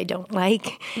is what I don't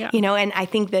like, and I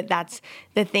think that that's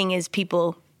the thing is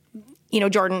people,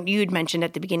 Jordan, you had mentioned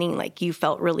at the beginning, like you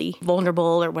felt really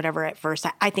vulnerable or whatever at first.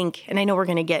 I think, and I know we're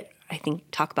going to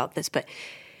talk about this, but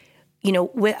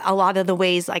with a lot of the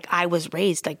ways like I was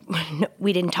raised, like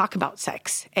we didn't talk about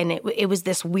sex. And it was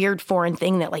this weird foreign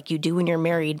thing that like you do when you're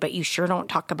married, but you sure don't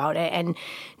talk about it. And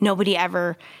nobody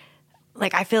ever,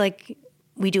 like, I feel like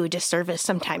we do a disservice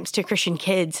sometimes to Christian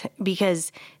kids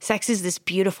because sex is this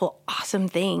beautiful, awesome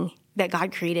thing that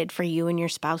God created for you and your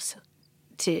spouse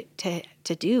to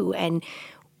do. And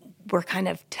we're kind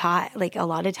of taught like a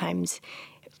lot of times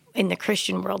in the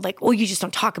Christian world, like, oh, you just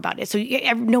don't talk about it. So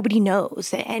nobody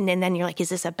knows. And then you're like, is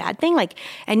this a bad thing? Like,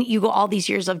 and you go all these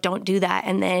years of don't do that.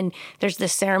 And then there's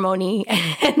this ceremony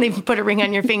and they put a ring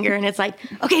on your finger and it's like,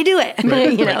 okay, do it,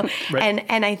 Right.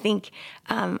 And I think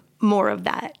more of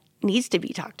that needs to be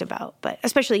talked about, but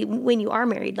especially when you are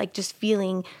married, like just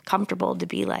feeling comfortable to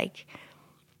be like,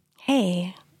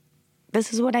 hey,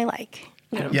 this is what I like.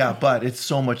 Yeah, but it's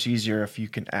so much easier if you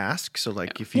can ask. So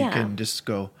like if you can just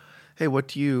go, hey, what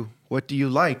do you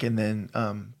like? And then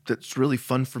that's really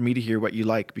fun for me to hear what you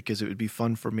like because it would be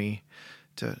fun for me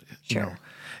to,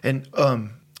 And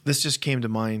this just came to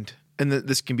mind, and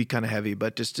this can be kind of heavy,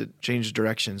 but just to change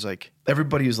directions, like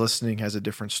everybody who's listening has a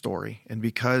different story. And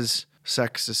because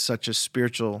sex is such a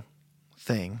spiritual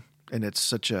thing and it's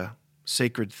such a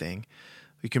sacred thing,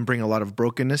 you can bring a lot of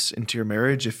brokenness into your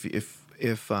marriage if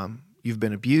you've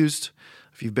been abused,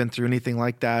 if you've been through anything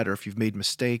like that, or if you've made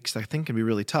mistakes, I think can be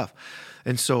really tough.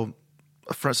 And so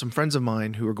some friends of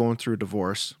mine who are going through a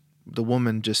divorce, the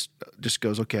woman just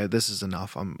goes, okay, this is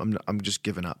enough. I'm just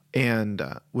giving up. And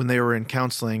when they were in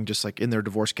counseling, just like in their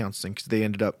divorce counseling, because they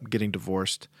ended up getting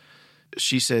divorced,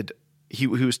 she said he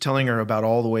was telling her about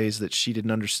all the ways that she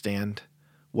didn't understand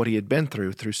what he had been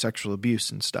through sexual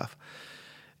abuse and stuff.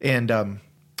 And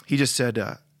he just said,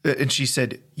 and she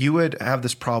said, you would have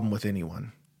this problem with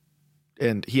anyone.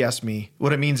 And he asked me,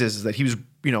 what it means is that he was,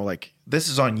 like, this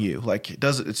is on you. Like,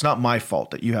 it's not my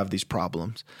fault that you have these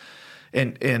problems.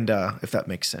 And if that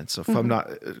makes sense. So if I'm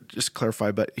not, just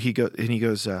clarify, but he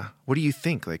goes, what do you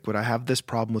think? Like, would I have this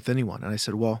problem with anyone? And I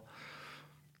said, well,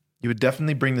 you would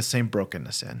definitely bring the same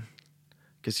brokenness in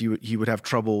because he would have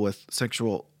trouble with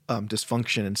sexual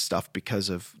dysfunction and stuff because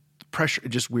of pressure,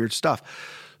 just weird stuff.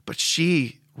 But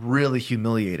she really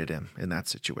humiliated him in that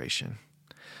situation.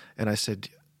 And I said,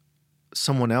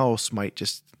 someone else might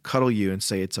just cuddle you and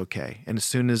say it's okay. And as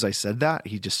soon as I said that,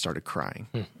 he just started crying.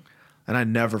 And I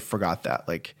never forgot that.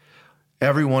 Like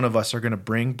every one of us are going to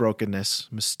bring brokenness,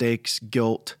 mistakes,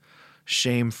 guilt,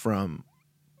 shame from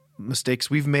mistakes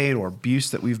we've made or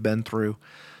abuse that we've been through.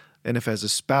 And if as a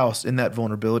spouse in that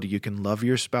vulnerability, you can love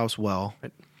your spouse well,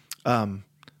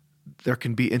 there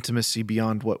can be intimacy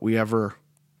beyond what we ever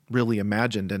really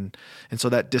imagined. And so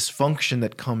that dysfunction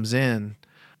that comes in,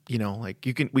 like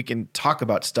we can talk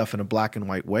about stuff in a black and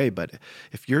white way, but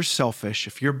if you're selfish,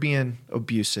 if you're being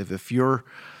abusive, if you're,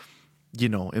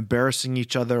 embarrassing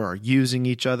each other or using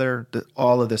each other,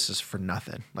 all of this is for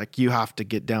nothing. Like you have to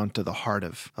get down to the heart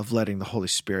of letting the Holy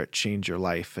Spirit change your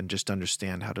life and just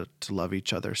understand how to love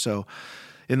each other. So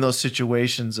in those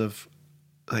situations of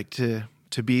like to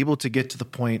be able to get to the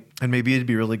point, and maybe it'd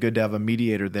be really good to have a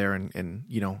mediator there and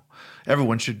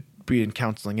everyone should be in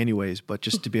counseling anyways, but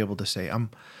just to be able to say,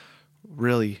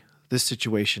 this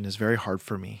situation is very hard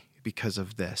for me because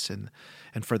of this.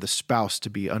 And for the spouse to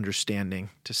be understanding,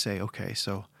 to say, okay,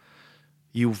 so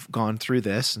you've gone through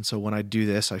this. And so when I do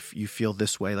this, you feel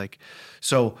this way. Like,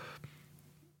 so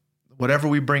whatever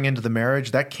we bring into the marriage,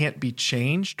 that can't be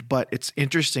changed. But it's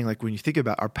interesting, like when you think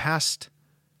about our past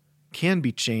can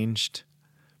be changed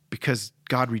because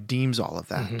God redeems all of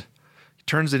that. He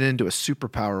turns it into a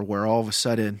superpower where all of a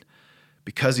sudden,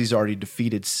 because he's already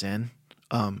defeated sin,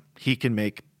 he can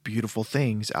make beautiful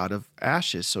things out of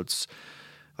ashes. So it's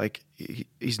like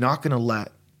he's not going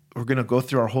to we're going to go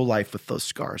through our whole life with those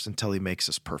scars until he makes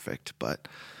us perfect. But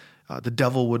the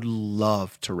devil would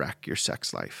love to wreck your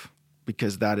sex life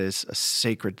because that is a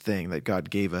sacred thing that God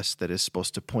gave us that is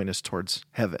supposed to point us towards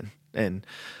heaven and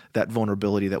that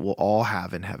vulnerability that we'll all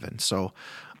have in heaven. So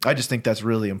I just think that's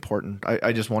really important.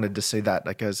 I just wanted to say that,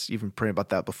 like I was even praying about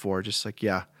that before, just like,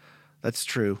 yeah, that's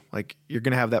true. Like you're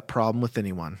going to have that problem with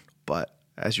anyone, but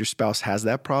as your spouse has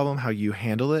that problem, how you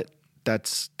handle it,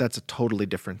 that's a totally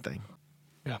different thing.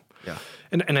 Yeah. Yeah.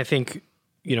 And I think,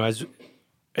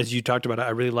 as you talked about it, I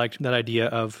really liked that idea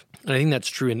of, and I think that's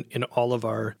true in all of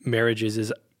our marriages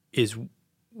is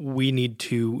we need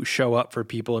to show up for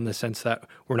people in the sense that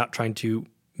we're not trying to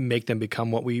make them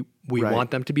become what we Right.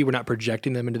 want them to be. We're not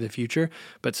projecting them into the future,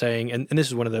 but saying, and this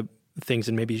is one of the things,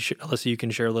 and maybe Alyssa, you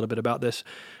can share a little bit about this,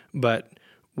 but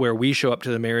where we show up to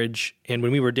the marriage, and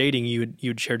when we were dating,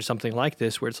 you'd shared something like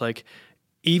this, where it's like,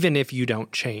 even if you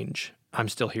don't change, I'm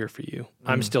still here for you.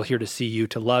 I'm still here to see you,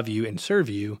 to love you and serve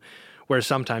you. Whereas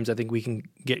sometimes I think we can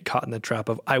get caught in the trap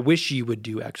of, I wish you would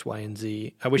do X, Y, and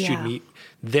Z. I wish you'd meet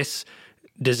this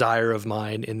desire of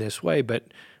mine in this way.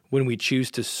 But when we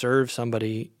choose to serve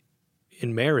somebody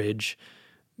in marriage,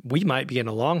 we might be in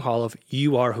a long haul of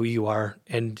you are who you are.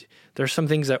 And there's some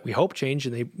things that we hope change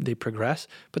and they progress.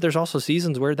 But there's also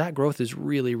seasons where that growth is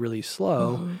really, really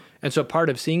slow. And so part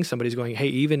of seeing somebody's going, hey,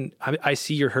 even I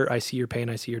see your hurt, I see your pain,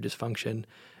 I see your dysfunction.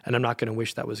 And I'm not going to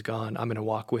wish that was gone. I'm going to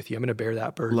walk with you. I'm going to bear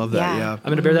that burden. Love that. Yeah. I'm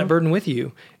going to bear that burden with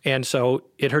you. And so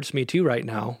it hurts me too right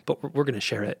now, but we're going to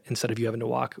share it instead of you having to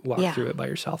walk through it by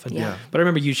yourself. And but I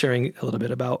remember you sharing a little bit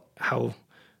about how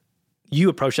you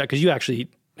approach that, because you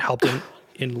actually helped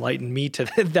enlighten me to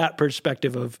that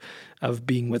perspective of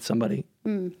being with somebody.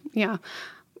 Yeah.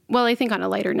 Well, I think on a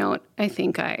lighter note, I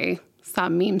think I saw a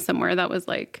meme somewhere that was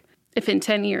like, if in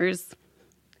 10 years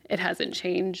it hasn't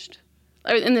changed,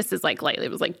 and this is like lightly,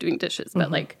 it was like doing dishes, but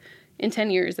like in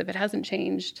 10 years, if it hasn't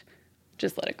changed,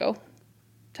 just let it go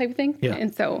type of thing. Yeah.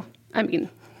 And so, I mean,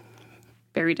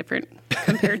 very different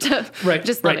compared to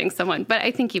just loving someone. But I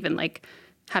think even like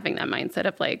having that mindset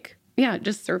of like, yeah,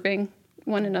 just serving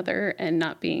one another and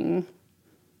not being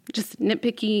just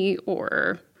nitpicky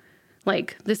or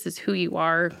like, this is who you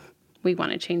are. We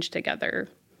want to change together.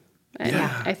 And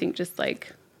I think just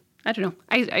like, I don't know.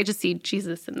 I just see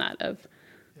Jesus in that of,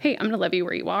 hey, I'm going to love you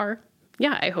where you are.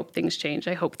 Yeah, I hope things change.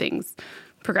 I hope things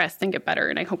progress and get better,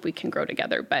 and I hope we can grow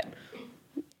together. But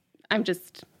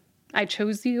I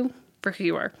chose you for who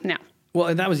you are now. Well,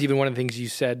 and that was even one of the things you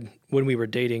said when we were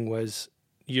dating was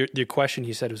your question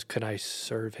you said was, could I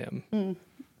serve him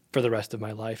for the rest of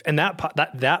my life? And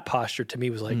that posture to me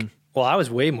was like, well, I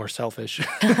was way more selfish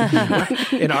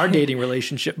in our dating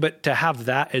relationship, but to have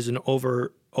that as an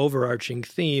overarching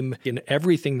theme in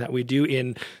everything that we do,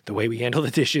 in the way we handle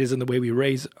the dishes and the way we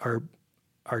raise our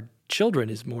children,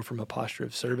 is more from a posture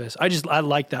of service. I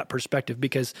like that perspective,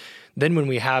 because then when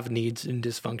we have needs and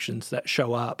dysfunctions that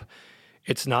show up,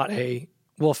 it's not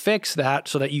well, fix that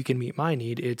so that you can meet my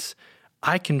need. It's,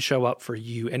 I can show up for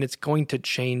you, and it's going to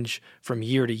change from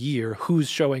year to year. Who's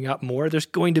showing up more? There's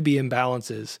going to be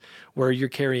imbalances where you're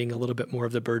carrying a little bit more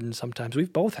of the burden sometimes.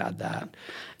 We've both had that.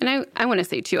 And I want to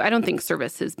say, too, I don't think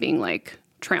service is being, like,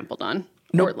 trampled on.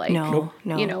 Nope. Or, like, No.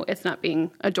 It's not being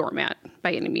a doormat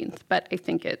by any means. But I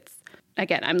think it's,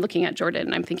 again, I'm looking at Jordan,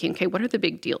 and I'm thinking, okay, what are the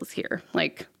big deals here?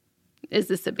 Like, is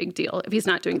this a big deal? If he's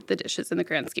not doing the dishes in the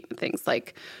grand scheme of things,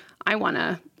 like, I want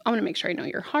to make sure I know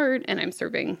your heart and I'm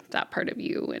serving that part of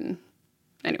you. And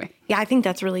anyway. Yeah, I think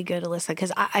that's really good, Alyssa,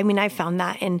 because I found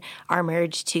that in our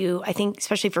marriage too. I think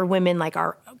especially for women, like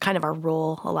our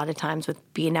role a lot of times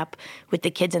with being up with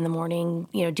the kids in the morning,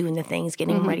 doing the things,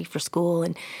 getting them ready for school.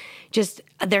 And just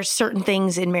there's certain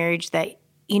things in marriage that,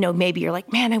 maybe you're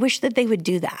like, man, I wish that they would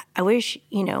do that. I wish,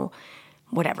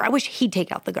 whatever. I wish he'd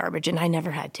take out the garbage and I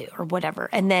never had to, or whatever.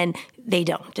 And then they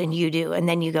don't and you do. And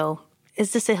then you go,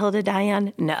 is this a hill to die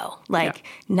on? No,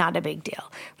 not a big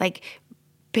deal. Like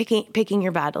picking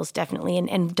your battles, definitely.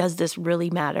 And does this really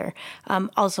matter?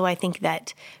 Also, I think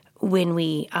that when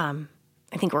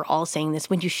I think we're all saying this,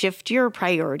 when you shift your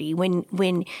priority,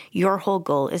 when your whole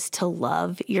goal is to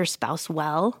love your spouse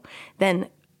well, then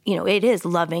it is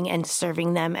loving and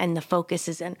serving them, and the focus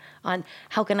is on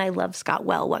how can I love Scott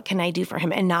well? What can I do for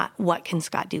him? And not what can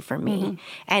Scott do for me?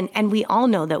 And we all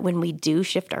know that when we do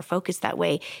shift our focus that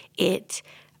way, it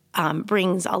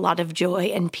brings a lot of joy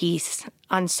and peace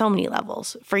on so many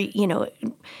levels. For,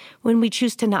 when we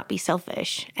choose to not be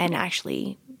selfish and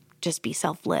actually just be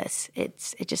selfless, it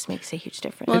just makes a huge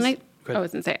difference. Well, and I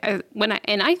was going to say, I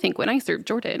think when I serve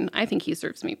Jordan, I think he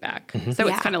serves me back. Mm-hmm. So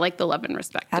it's kind of like the love and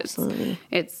respect. Absolutely.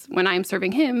 It's when I'm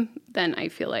serving him, then I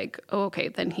feel like, oh, okay,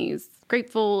 then he's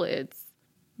grateful.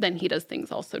 Then he does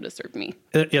things also to serve me.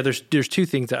 There's two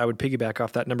things that I would piggyback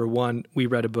off that. Number one, we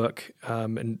read a book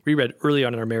and we read early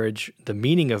on in our marriage, The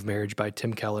Meaning of Marriage by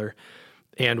Tim Keller.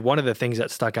 And one of the things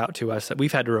that stuck out to us that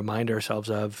we've had to remind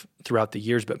ourselves of throughout the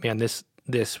years, but man, this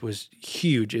was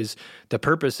huge, is the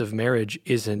purpose of marriage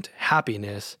isn't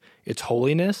happiness, it's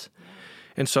holiness.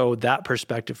 And so that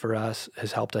perspective for us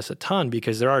has helped us a ton,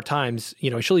 because there are times,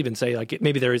 she'll even say, like,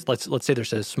 maybe there is, let's say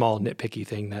there's a small nitpicky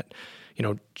thing that,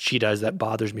 she does that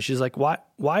bothers me. She's like,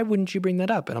 why wouldn't you bring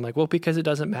that up? And I'm like, well, because it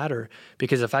doesn't matter.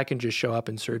 Because if I can just show up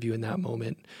and serve you in that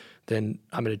moment, then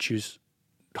I'm going to choose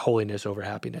holiness over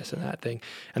happiness in that thing.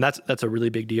 And that's a really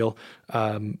big deal.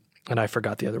 And I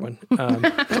forgot the other one. It'll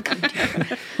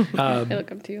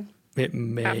come to you. It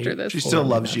may. After this. She still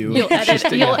loves you. You'll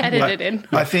edit it in.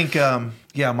 I think,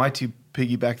 my two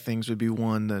piggyback things would be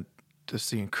one, that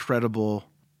just the incredible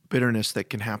bitterness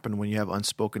that can happen when you have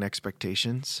unspoken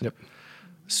expectations. Yep.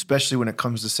 Especially when it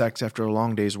comes to sex after a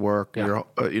long day's work. Yeah.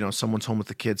 You're, someone's home with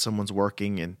the kids, someone's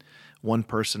working, and one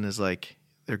person is like,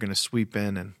 they're going to sweep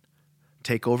in and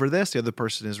take over this. The other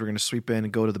person is, we're going to sweep in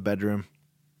and go to the bedroom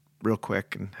real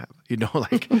quick and have,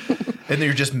 and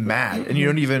you're just mad and you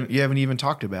haven't even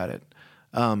talked about it.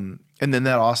 And then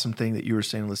that awesome thing that you were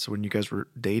saying, Alyssa, when you guys were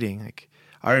dating, like,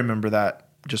 I remember that,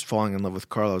 just falling in love with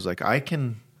Carla. I was like, I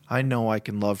know I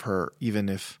can love her even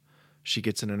if she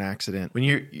gets in an accident. When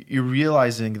you're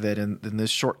realizing that in this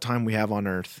short time we have on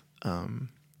earth,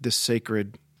 this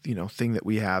sacred, thing that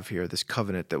we have here, this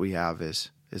covenant that we have is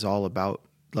all about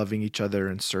loving each other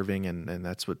and serving. And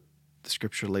that's what the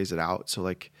scripture lays it out. So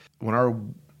like, when our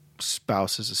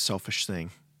spouse is a selfish thing,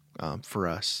 for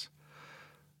us,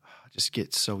 it just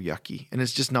gets so yucky, and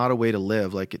it's just not a way to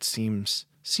live. Like, it seems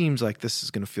like this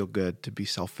is going to feel good to be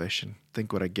selfish and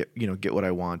think what I get what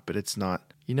I want, but it's not.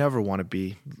 You never want to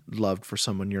be loved for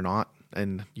someone you're not,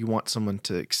 and you want someone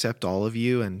to accept all of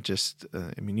you. And just,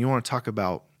 you want to talk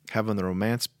about having the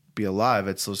romance be alive.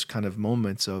 It's those kind of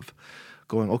moments of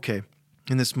going, okay,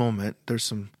 in this moment, there's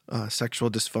some sexual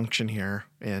dysfunction here,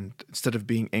 and instead of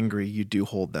being angry, you do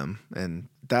hold them, and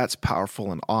that's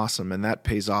powerful and awesome, and that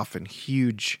pays off in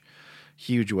huge,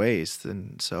 huge ways.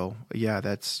 And so,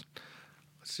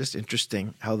 it's just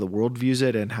interesting how the world views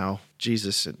it, and how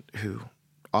Jesus, who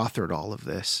authored all of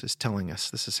this, is telling us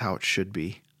this is how it should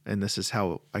be, and this is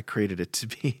how I created it to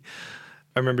be.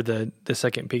 I remember the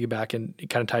second piggyback, and it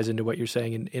kind of ties into what you're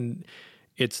saying, and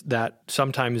it's that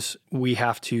sometimes we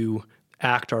have to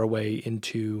act our way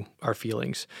into our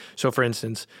feelings. So, for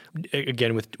instance,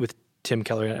 again with Tim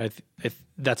Keller,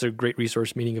 that's a great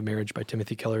resource, Meaning of Marriage by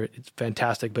Timothy Keller. It's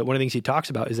fantastic. But one of the things he talks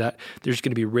about is that there's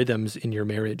going to be rhythms in your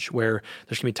marriage where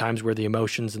there's going to be times where the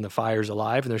emotions and the fire's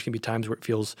alive, and there's going to be times where it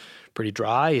feels pretty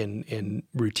dry and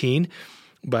routine.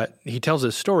 But he tells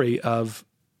a story of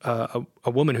a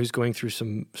woman who's going through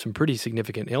some pretty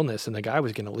significant illness, and the guy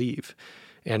was going to leave.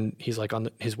 And he's like,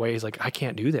 his way, he's like, I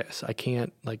can't do this. I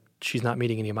can't, like, she's not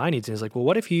meeting any of my needs. And he's like, well,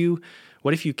 what if you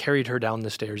carried her down the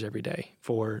stairs every day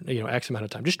for, X amount of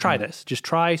time? Just try this. Just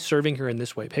try serving her in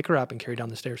this way. Pick her up and carry down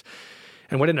the stairs.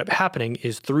 And what ended up happening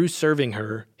is, through serving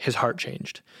her, his heart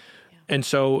changed. Yeah.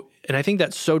 And I think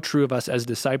that's so true of us as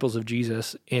disciples of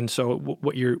Jesus. And so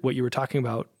what you were talking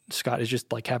about, Scott, is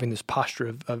just like having this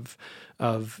posture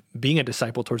of being a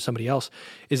disciple towards somebody else,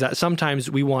 is that sometimes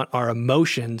we want our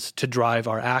emotions to drive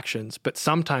our actions, but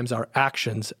sometimes our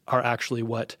actions are actually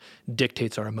what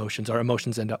dictates our emotions. Our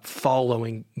emotions end up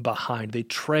following behind. They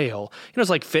trail. It's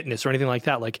like fitness or anything like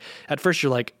that. Like, at first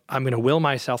you're like, I'm going to will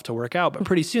myself to work out, but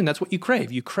pretty soon that's what you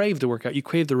crave. You crave the workout. You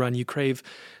crave the run. You crave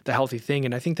the healthy thing.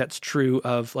 And I think that's true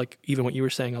of, like, even what you were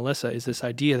saying, Alyssa, is this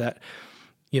idea that,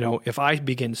 if I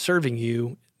begin serving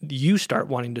you, you start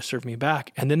wanting to serve me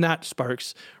back. And then that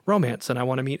sparks romance, and I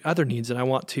want to meet other needs, and I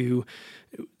want to,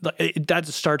 that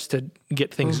starts to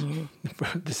get things,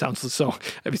 this sounds so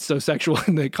sexual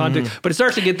in the context, but it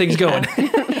starts to get things going.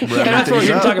 And that's what we're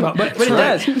here to talk about. But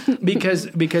it does,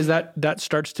 because that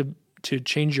starts to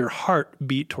change your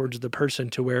heartbeat towards the person,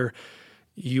 to where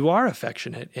you are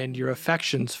affectionate and your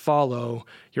affections follow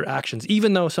your actions,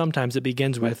 even though sometimes it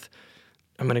begins with,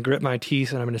 I'm going to grit my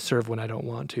teeth and I'm going to serve when I don't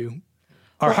want to.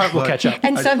 Our heart will catch up.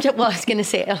 And sometimes, I was going to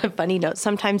say, on a funny note,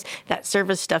 sometimes that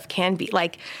service stuff can be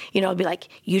like, it'll be like,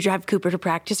 you drive Cooper to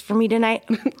practice for me tonight.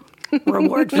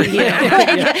 reward for you.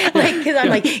 Because I'm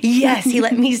like, yes, he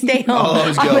let me stay home. I'll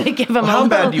always go, I'm going to give him how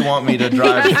bad do you want me to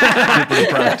drive people to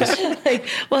practice?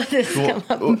 Come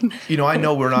up. I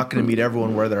know we're not going to meet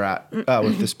everyone where they're at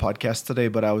with this podcast today,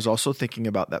 but I was also thinking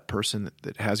about that person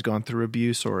that has gone through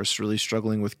abuse or is really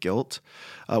struggling with guilt.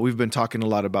 We've been talking a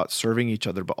lot about serving each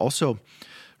other, but also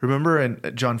remember in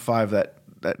John 5 that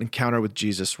encounter with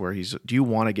Jesus where do you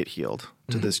want to get healed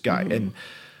to this guy? And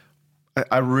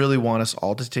I really want us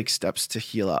all to take steps to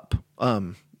heal up.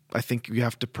 I think you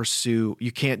have to pursue,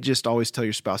 you can't just always tell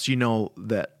your spouse,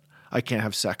 that I can't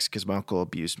have sex because my uncle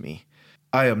abused me.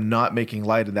 I am not making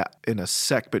light of that in a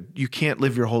sec, but you can't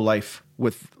live your whole life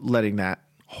with letting that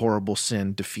horrible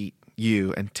sin defeat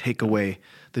you and take away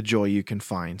the joy you can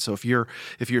find. So if you're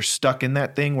stuck in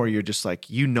that thing where you're just like,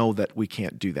 that we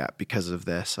can't do that because of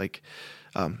this,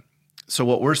 so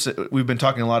what we've been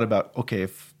talking a lot about, okay,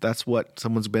 if that's what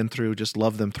someone's been through, just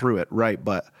love them through it, right?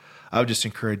 But I would just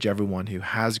encourage everyone who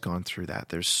has gone through that.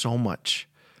 There's so much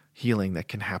healing that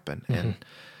can happen, and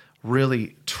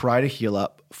really try to heal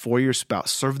up for your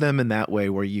spouse. Serve them in that way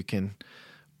where you can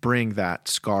bring that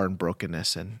scar and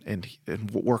brokenness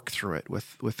and work through it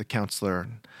with the counselor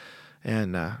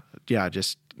and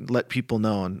just let people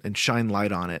know and shine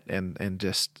light on it and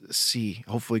just see.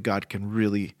 Hopefully God can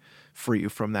really free you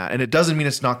from that. And it doesn't mean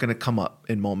it's not going to come up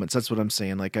in moments. That's what I'm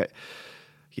saying.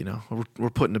 We're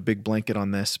putting a big blanket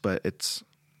on this, but it's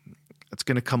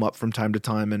going to come up from time to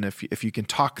time. And if you can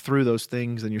talk through those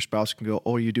things, then your spouse can go,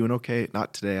 "Oh, are you doing okay?"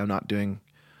 "Not today. I'm not doing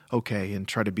okay," and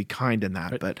try to be kind in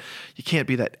that. Right. But you can't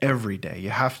be that every day. You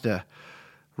have to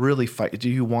really fight. Do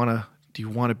you want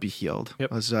to be healed? Yep.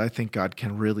 Because I think God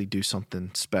can really do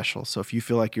something special. So if you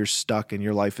feel like you're stuck and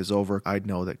your life is over, I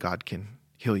know that God can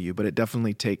heal you. But it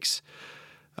definitely takes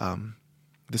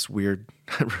this weird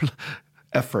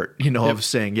effort, of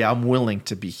saying, "Yeah, I'm willing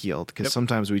to be healed." Because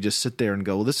sometimes we just sit there and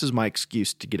go, "Well, this is my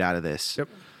excuse to get out of this." Yep.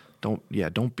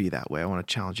 Don't be that way. I want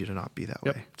to challenge you to not be that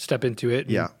way. Step into it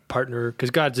and partner, because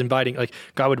God's inviting,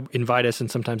 God would invite us, and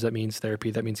sometimes that means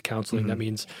therapy, that means counseling, that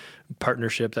means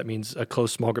partnership, that means a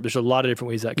close small group. There's a lot of different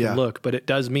ways that can look, but it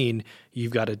does mean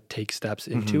you've got to take steps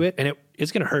into it, and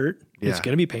it's going to hurt. It's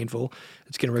going to be painful.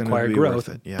 It's going to require growth,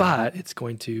 but it's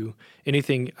going to,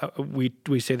 anything,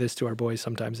 we say this to our boys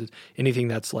sometimes, is anything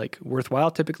that's worthwhile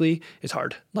typically is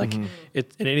hard. And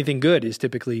anything good is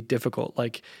typically difficult.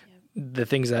 The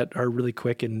things that are really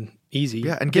quick and easy.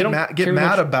 Yeah, and get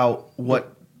mad about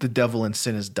what the devil and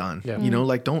sin has done. Yeah.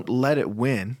 Don't let it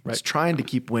win. Right. It's trying to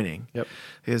keep winning. Yep.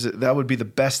 Because that would be the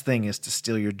best thing, is to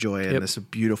steal your joy in this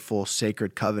beautiful,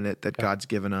 sacred covenant that God's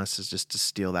given us, is just to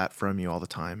steal that from you all the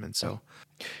time. And so,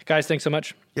 guys, thanks so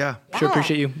much. Yeah. Sure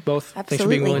appreciate you both. Absolutely. Thanks for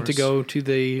being willing to go to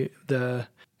the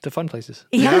fun places.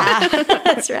 Yeah.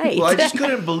 That's right. Well, I just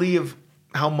couldn't believe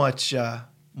how much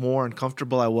more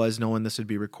uncomfortable I was knowing this would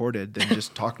be recorded than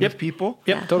just talking with people.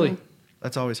 Yep, totally.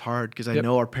 That's always hard, because I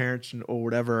know our parents or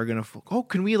whatever are going to,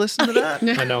 can we listen to that?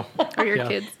 I know. Or your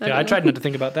kids. I tried not to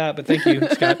think about that, but thank you,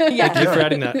 Scott. Thank you for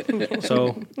adding that.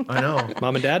 So, I know.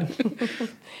 Mom and Dad,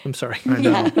 I'm sorry.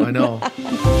 I know.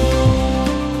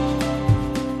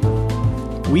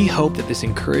 We hope that this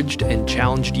encouraged and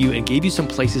challenged you and gave you some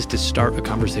places to start a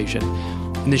conversation.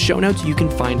 In the show notes, you can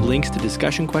find links to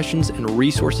discussion questions and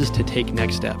resources to take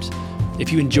next steps.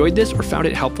 If you enjoyed this or found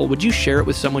it helpful, would you share it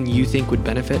with someone you think would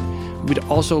benefit? We'd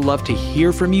also love to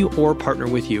hear from you or partner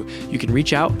with you. You can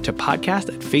reach out to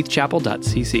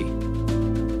podcast@faithchapel.cc.